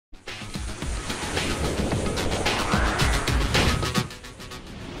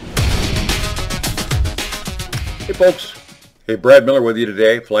folks. Hey, Brad Miller with you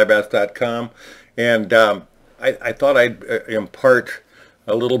today, flybass.com, and I thought I'd impart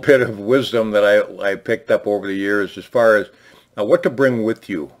a little bit of wisdom that I picked up over the years as far as what to bring with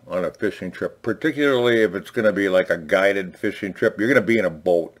you on a fishing trip, particularly if it's going to be like a guided fishing trip. You're going to be in a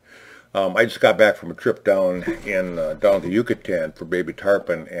boat. I just got back from a trip down to Yucatan for baby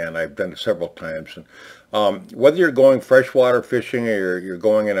tarpon, and I've done it several times. And whether you're going freshwater fishing or you're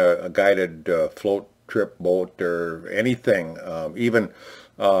going in a guided float trip boat or anything, even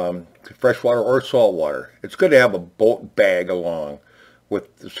freshwater or saltwater, it's good to have a boat bag along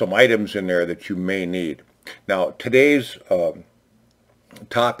with some items in there that you may need. Now, today's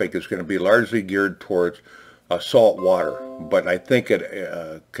topic is going to be largely geared towards salt water, but I think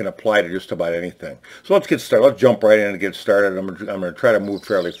it can apply to just about anything. So let's get started. Let's jump right in and get started. I'm going to try to move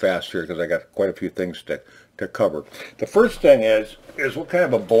fairly fast here because I got quite a few things to cover. The first thing is what kind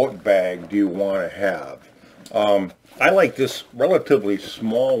of a boat bag do you want to have? I like this relatively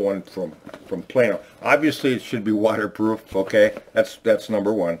small one from Plano. Obviously, it should be waterproof. Okay, that's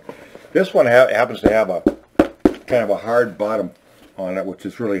number one. This one happens to have a kind of a hard bottom on it, which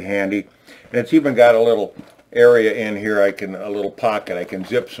is really handy, and it's even got a little area in here. A little pocket. I can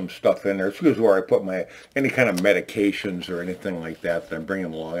zip some stuff in there. This is where I put any kind of medications or anything like that I'm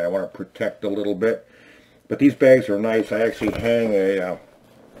bringing along. I want to protect a little bit. But these bags are nice. I actually hang a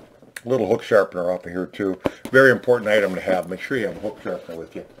little hook sharpener off of here too. Very important item to have. Make sure you have a hook sharpener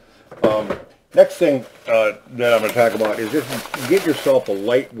with you. Next thing that I'm going to talk about is just get yourself a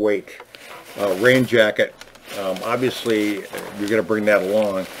lightweight rain jacket. Obviously, you're going to bring that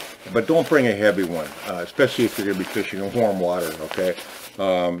along, but don't bring a heavy one, especially if you're going to be fishing in warm water. Okay,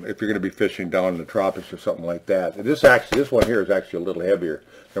 if you're going to be fishing down in the tropics or something like that. And this one here is actually a little heavier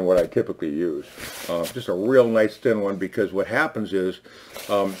than what I typically use. Just a real nice thin one, because what happens is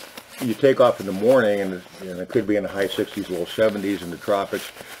you take off in the morning and it could be in the high 60s, low 70s in the tropics,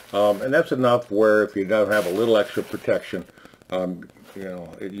 and that's enough where if you don't have a little extra protection, you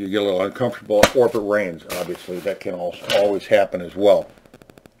get a little uncomfortable, or if it rains, obviously that can also always happen as well.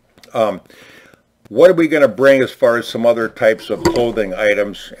 What are we going to bring as far as some other types of clothing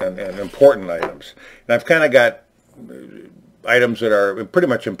items and important items? And I've kind of got items that are pretty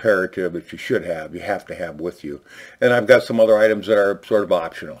much imperative that you have to have with you, and I've got some other items that are sort of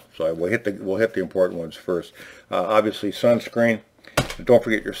optional. So we'll hit the important ones first. Obviously, sunscreen. Don't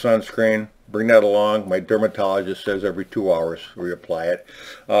forget your sunscreen. Bring that along. My dermatologist says every 2 hours reapply it.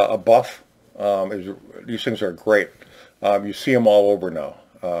 A buff. These things are great. You see them all over now.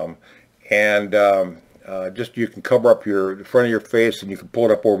 Just you can cover up the front of your face, and you can pull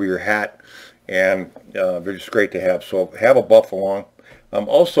it up over your hat, and they're just great to have. So have a buff along.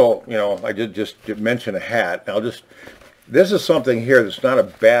 Also, I did just mention a hat. Now, this is something here that's not a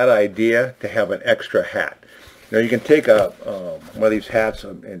bad idea to have an extra hat. Now, you can take one of these hats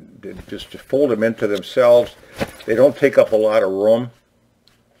and just fold them into themselves. They don't take up a lot of room,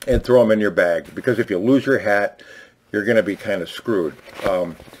 and throw them in your bag, because if you lose your hat, you're going to be kind of screwed.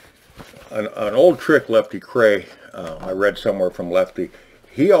 An old trick Lefty Cray, I read somewhere from Lefty,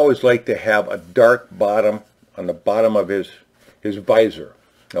 he always liked to have a dark bottom on the bottom of his visor,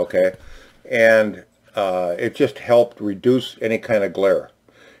 okay? And it just helped reduce any kind of glare,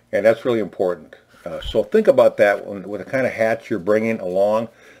 and that's really important. So think about that with the kind of hats you're bringing along.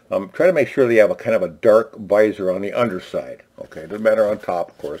 Try to make sure that you have a kind of a dark visor on the underside, okay? Doesn't matter on top,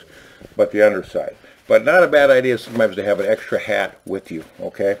 of course, but the underside. But not a bad idea sometimes to have an extra hat with you,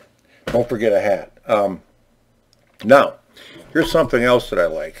 okay? Don't forget a hat. Now, here's something else that I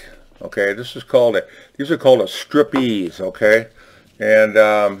like. Okay, these are called a strippies. Okay,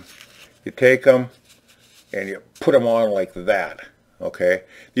 and you take them and you put them on like that. Okay,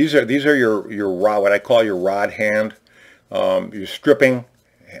 these are your rod, what I call your rod hand. Your stripping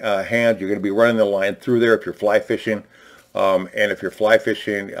hand. You're going to be running the line through there if you're fly fishing, and if you're fly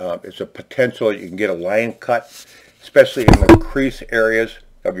fishing, it's a potential you can get a line cut, especially in the crease areas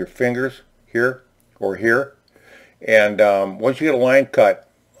of your fingers here or here. And once you get a line cut,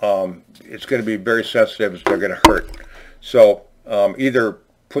 it's going to be very sensitive. They're going to hurt. So either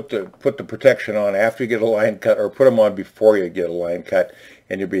put the protection on after you get a line cut, or put them on before you get a line cut,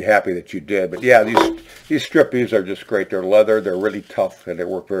 and you'll be happy that you did. But yeah, these strippies are just great. They're leather. They're really tough, and they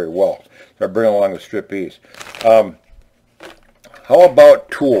work very well. So I bring along the strippies. How about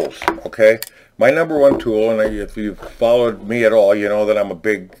tools? Okay, my number one tool, and if you've followed me at all, you know that I'm a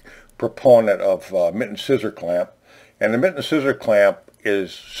big proponent of mitten scissor clamp. And the mitten scissor clamp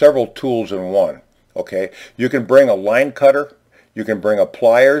is several tools in one. Okay, you can bring a line cutter, you can bring a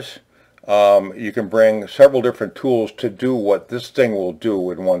pliers, you can bring several different tools to do what this thing will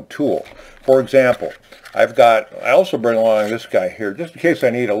do in one tool. For example, I also bring along this guy here, just in case I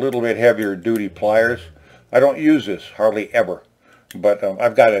need a little bit heavier duty pliers. I don't use this hardly ever, but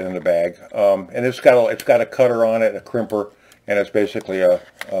I've got it in the bag. And it's got a cutter on it, a crimper, and it's basically a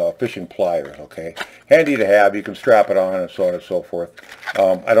fishing pliers, okay? Handy to have. You can strap it on and so on and so forth.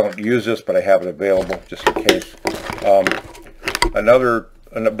 I don't use this, but I have it available just in case.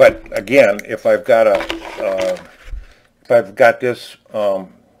 But again, if I've got this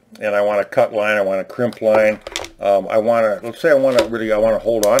and I want to cut line, I want to crimp line, let's say I want to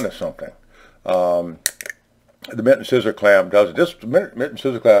hold on to something. The mitten scissor clamp does it. This mitten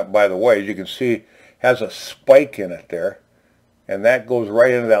scissor clamp, by the way, as you can see, has a spike in it there, and that goes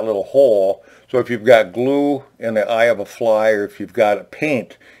right into that little hole. So if you've got glue in the eye of a fly, or if you've got a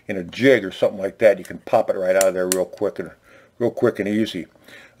paint in a jig or something like that, you can pop it right out of there real quick and easy.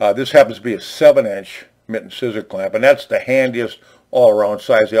 This happens to be a 7-inch mitten scissor clamp, and that's the handiest all-around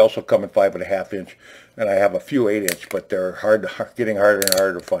size. They also come in 5.5-inch, and I have a few 8-inch, but they're getting harder and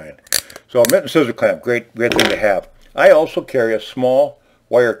harder to find. So a mitten scissor clamp, great thing to have. I also carry a small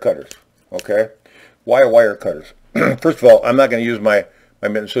wire cutters. Okay, why wire cutters? First of all, I'm not going to use my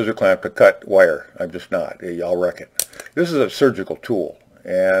mitten scissor clamp to cut wire. I'm just not. I'll wreck it. This is a surgical tool,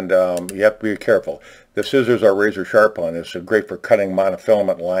 and you have to be careful. The scissors are razor sharp on this, so great for cutting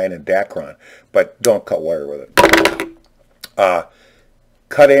monofilament line and Dacron, but don't cut wire with it.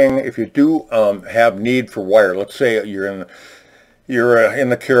 Cutting, if you do have need for wire, let's say you're in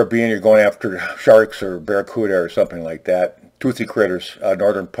the Caribbean, you're going after sharks or barracuda or something like that, toothy critters,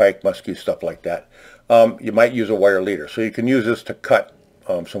 northern pike, muskie, stuff like that. You might use a wire leader, so you can use this to cut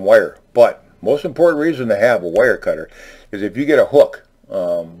some wire. But most important reason to have a wire cutter is if you get a hook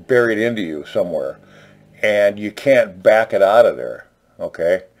buried into you somewhere and you can't back it out of there,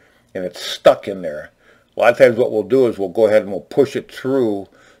 okay, and it's stuck in there. A lot of times what we'll do is we'll go ahead and we'll push it through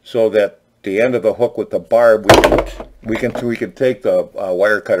so that the end of the hook with the barb, we can take the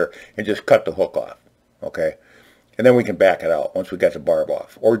wire cutter and just cut the hook off, okay, and then we can back it out once we got the barb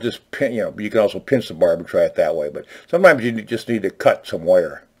off, or just pin, you can also pinch the barb and try it that way. But sometimes you just need to cut some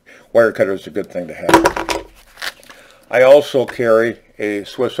wire. Wire cutter is a good thing to have. I also carry a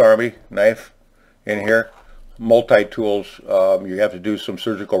Swiss Army knife in here. Multi-tools. You have to do some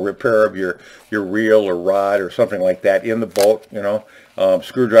surgical repair of your reel or rod or something like that in the boat,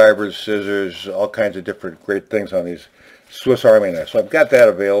 screwdrivers, scissors, all kinds of different great things on these Swiss Army knives. So I've got that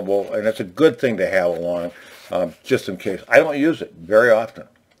available, and it's a good thing to have along, just in case. I don't use it very often,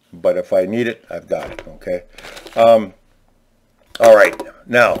 but if I need it, I've got it, okay? All right,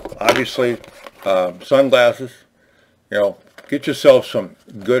 now, obviously, sunglasses, get yourself some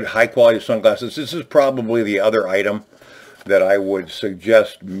good high-quality sunglasses. This is probably the other item that I would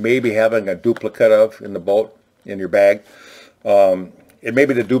suggest maybe having a duplicate of in the boat, in your bag. It may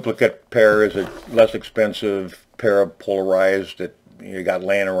be the duplicate pair is a less expensive pair of polarized that you got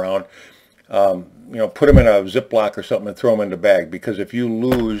laying around. Put them in a Ziploc or something and throw them in the bag, because if you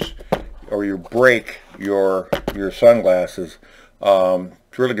lose or you break your sunglasses,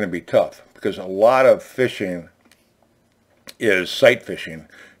 it's really going to be tough, because a lot of fishing is sight fishing,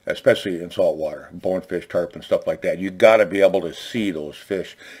 especially in saltwater, bonefish, tarpon, stuff like that. You got to be able to see those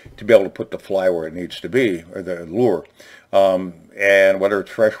fish to be able to put the fly where it needs to be, or the lure. And whether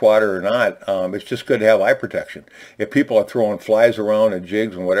it's freshwater or not, it's just good to have eye protection. If people are throwing flies around and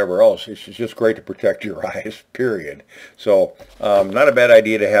jigs and whatever else, it's just great to protect your eyes, period. So not a bad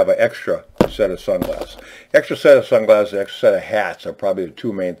idea to have an extra set of sunglasses. Extra set of sunglasses, extra set of hats are probably the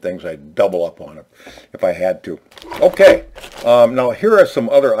two main things I'd double up on if I had to. Okay, now here are some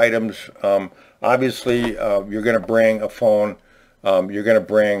other items. Obviously, you're going to bring a phone. You're going to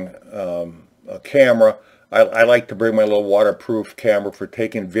bring a camera. I like to bring my little waterproof camera for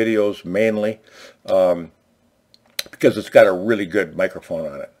taking videos mainly, because it's got a really good microphone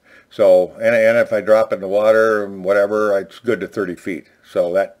on it. So, and if I drop it in the water and whatever, it's good to 30 feet.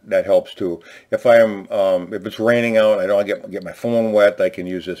 So that helps too. If if it's raining out, I don't get my phone wet, I can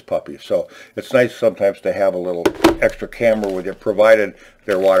use this puppy. So it's nice sometimes to have a little extra camera with you, provided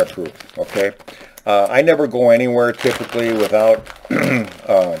they're waterproof. Okay. I never go anywhere typically without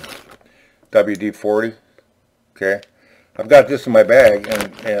WD-40. Okay, I've got this in my bag,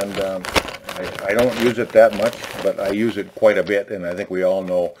 and I don't use it that much, but I use it quite a bit, and I think we all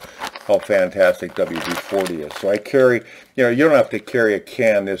know how fantastic WD-40 is. So I carry, you don't have to carry a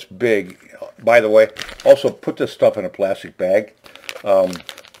can this big. By the way, also put this stuff in a plastic bag,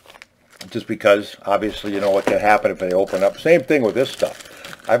 just because obviously you know what can happen if they open up. Same thing with this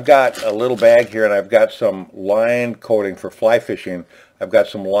stuff. I've got a little bag here, and I've got some line coating for fly fishing. I've got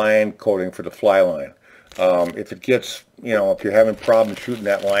some line coating for the fly line. If it gets, if you're having problems shooting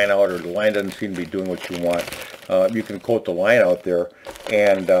that line out, or the line doesn't seem to be doing what you want, you can coat the line out there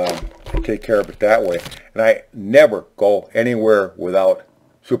and take care of it that way. And I never go anywhere without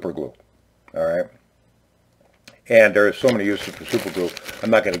super glue. All right. And there are so many uses for super glue. I'm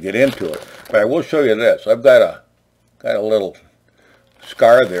not going to get into it, but I will show you this. I've got a little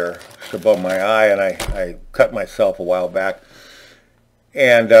scar there just above my eye, and I cut myself a while back.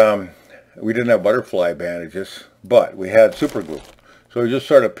 And we didn't have butterfly bandages, but we had super glue. So we just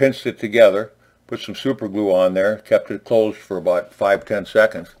sort of pinched it together, put some super glue on there, kept it closed for about 5-10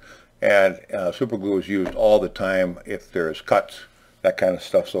 seconds. And super glue is used all the time if there's cuts, that kind of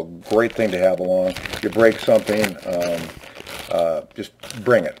stuff. So great thing to have along. You break something, just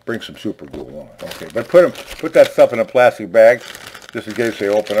bring some super glue along. Okay, but put that stuff in a plastic bag, just in case they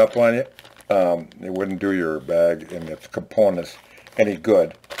open up on you. It wouldn't do your bag and its components any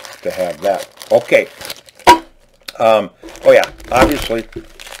good to have that. Okay. Oh yeah, obviously,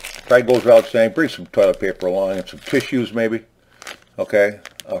 probably goes without saying, bring some toilet paper along and some tissues maybe. Okay,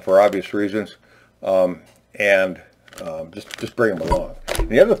 for obvious reasons. Just bring them along. And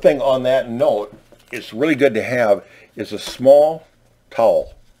the other thing on that note, it's really good to have is a small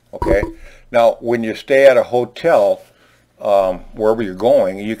towel. Okay. Now, when you stay at a hotel, wherever you're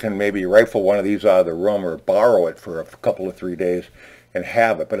going, you can maybe rifle one of these out of the room or borrow it for a couple of 3 days and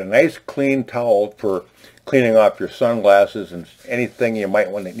have it. But a nice clean towel for cleaning off your sunglasses and anything you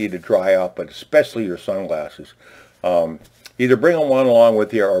might need to dry off, but especially your sunglasses. Either bring one along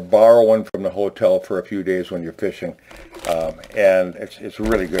with you or borrow one from the hotel for a few days when you're fishing. And it's a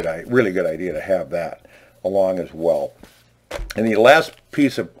really good idea to have that along as well. And the last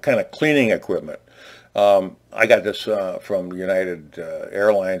piece of kind of cleaning equipment, I got this from United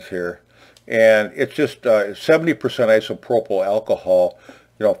Airlines here, and it's just 70% isopropyl alcohol,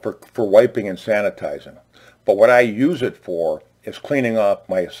 for wiping and sanitizing. But what I use it for is cleaning off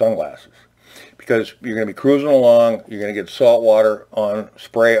my sunglasses, because you're going to be cruising along, you're going to get salt water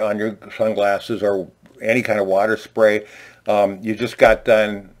spray on your sunglasses or any kind of water spray. You just got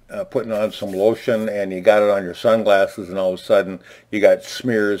done putting on some lotion and you got it on your sunglasses, and all of a sudden you got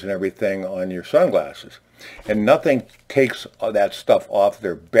smears and everything on your sunglasses. And nothing takes that stuff off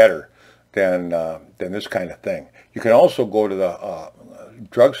there better than this kind of thing. You can also go to the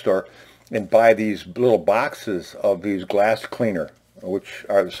drugstore and buy these little boxes of these glass cleaner, which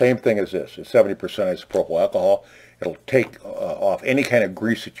are the same thing as this. It's 70% isopropyl alcohol. It'll take off any kind of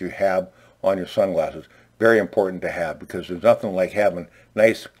grease that you have on your sunglasses. Very important to have, because there's nothing like having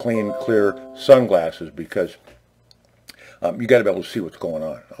nice, clean, clear sunglasses, because you got to be able to see what's going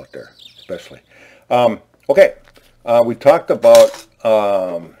on out there, especially. Okay, we talked about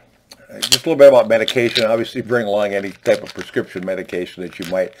just a little bit about medication. Obviously, bring along any type of prescription medication that you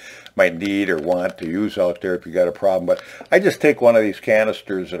might need or want to use out there if you got a problem. But I just take one of these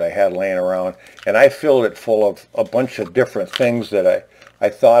canisters that I had laying around, and I filled it full of a bunch of different things that I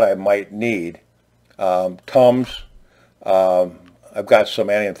thought I might need. Tums. I've got some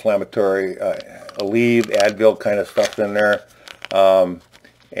anti-inflammatory, Aleve, Advil kind of stuff in there,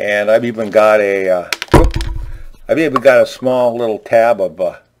 and I've even got a small little tab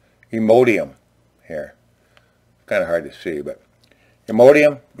of Imodium here. Kind of hard to see, but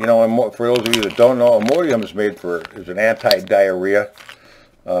Imodium, for those of you that don't know, Imodium is an anti-diarrhea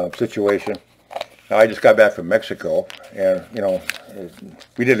situation. Now, I just got back from Mexico, and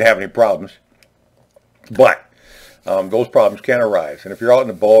we didn't have any problems, but those problems can arise. And if you're out in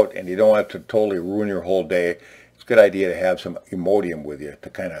the boat and you don't want it to totally ruin your whole day, it's a good idea to have some Imodium with you to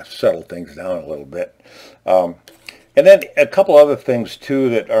kind of settle things down a little bit. And then a couple other things too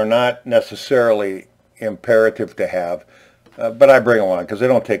that are not necessarily imperative to have, but I bring along because they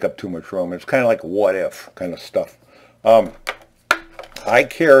don't take up too much room. It's kind of like what if kind of stuff. I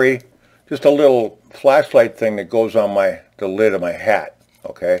carry just a little flashlight thing that goes on the lid of my hat.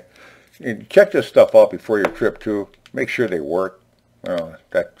 Okay, you check this stuff out before your trip too. Make sure they work.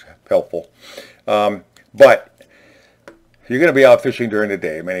 That's helpful. But you're going to be out fishing during the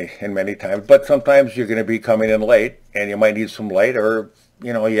day many times, but sometimes you're going to be coming in late and you might need some light, or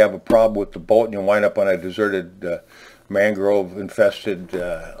you have a problem with the boat and you wind up on a deserted mangrove infested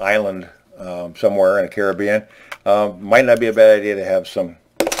island somewhere in the Caribbean. Might not be a bad idea to have some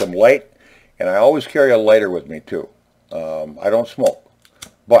light, and I always carry a lighter with me too. I don't smoke,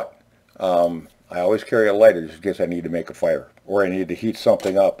 but I always carry a lighter just in case I need to make a fire or I need to heat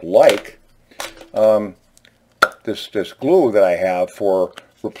something up, like this glue that I have for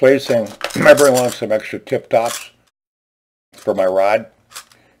replacing. I bring along some extra tip tops for my rod.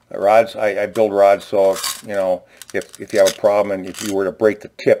 rods, I build rods so, you know, if you have a problem and if you were to break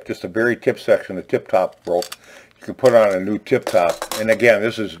the tip, just the very tip section, the tip top broke, you can put on a new tip top. And again,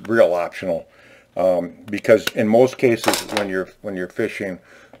 this is real optional, because in most cases when you're fishing,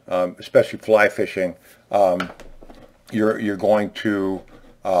 especially fly fishing, you're going to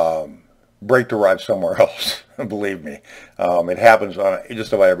break the rod somewhere else. Believe me, it happens on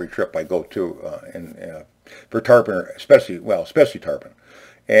just about every trip I go to, for tarpon, especially tarpon.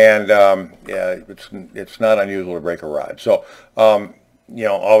 And yeah, it's not unusual to break a rod. So you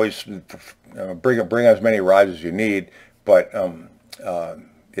know, always bring as many rods as you need. But I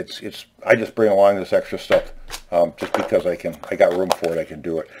just bring along this extra stuff just because I got room for it. I can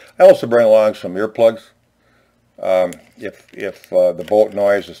do it. I also bring along some earplugs. If the boat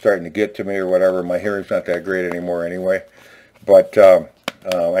noise is starting to get to me or whatever, my hearing's not that great anymore anyway. But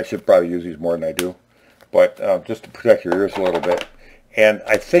I should probably use these more than I do. But just to protect your ears a little bit. And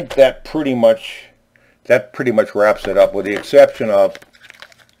I think that pretty much wraps it up, with the exception of,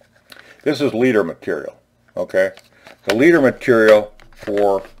 this is leader material, okay? The leader material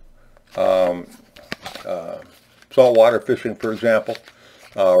for saltwater fishing, for example,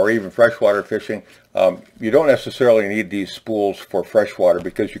 or even freshwater fishing. You don't necessarily need these spools for freshwater,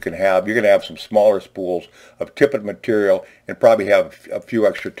 because you're going to have some smaller spools of tippet material and probably have a few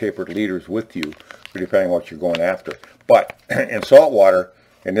extra tapered leaders with you, depending on what you're going after. But in saltwater,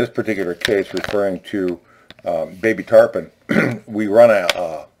 in this particular case, referring to baby tarpon, we run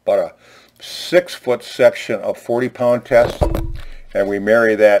about a 6-foot section of 40-pound test, and we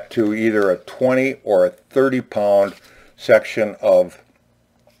marry that to either a 20 or a 30-pound section of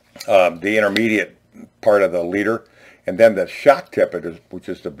the intermediate part of the leader. And then the shock tippet, which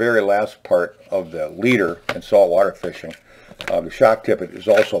is the very last part of the leader in saltwater fishing. The shock tippet is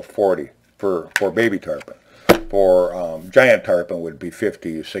also 40 for baby tarpon. For giant tarpon would be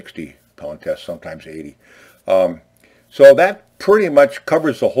 50, 60-pound test, sometimes 80. So that pretty much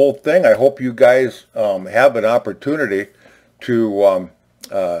covers the whole thing. I hope you guys have an opportunity to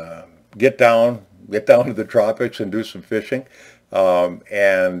get down to the tropics and do some fishing.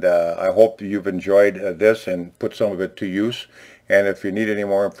 And I hope you've enjoyed this and put some of it to use. And if you need any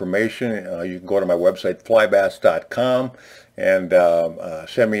more information, you can go to my website, flybass.com, and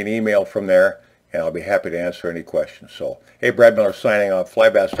send me an email from there, and I'll be happy to answer any questions. So, hey, Brad Miller signing off,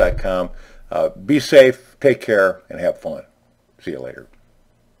 flybass.com. Be safe, take care, and have fun. See you later.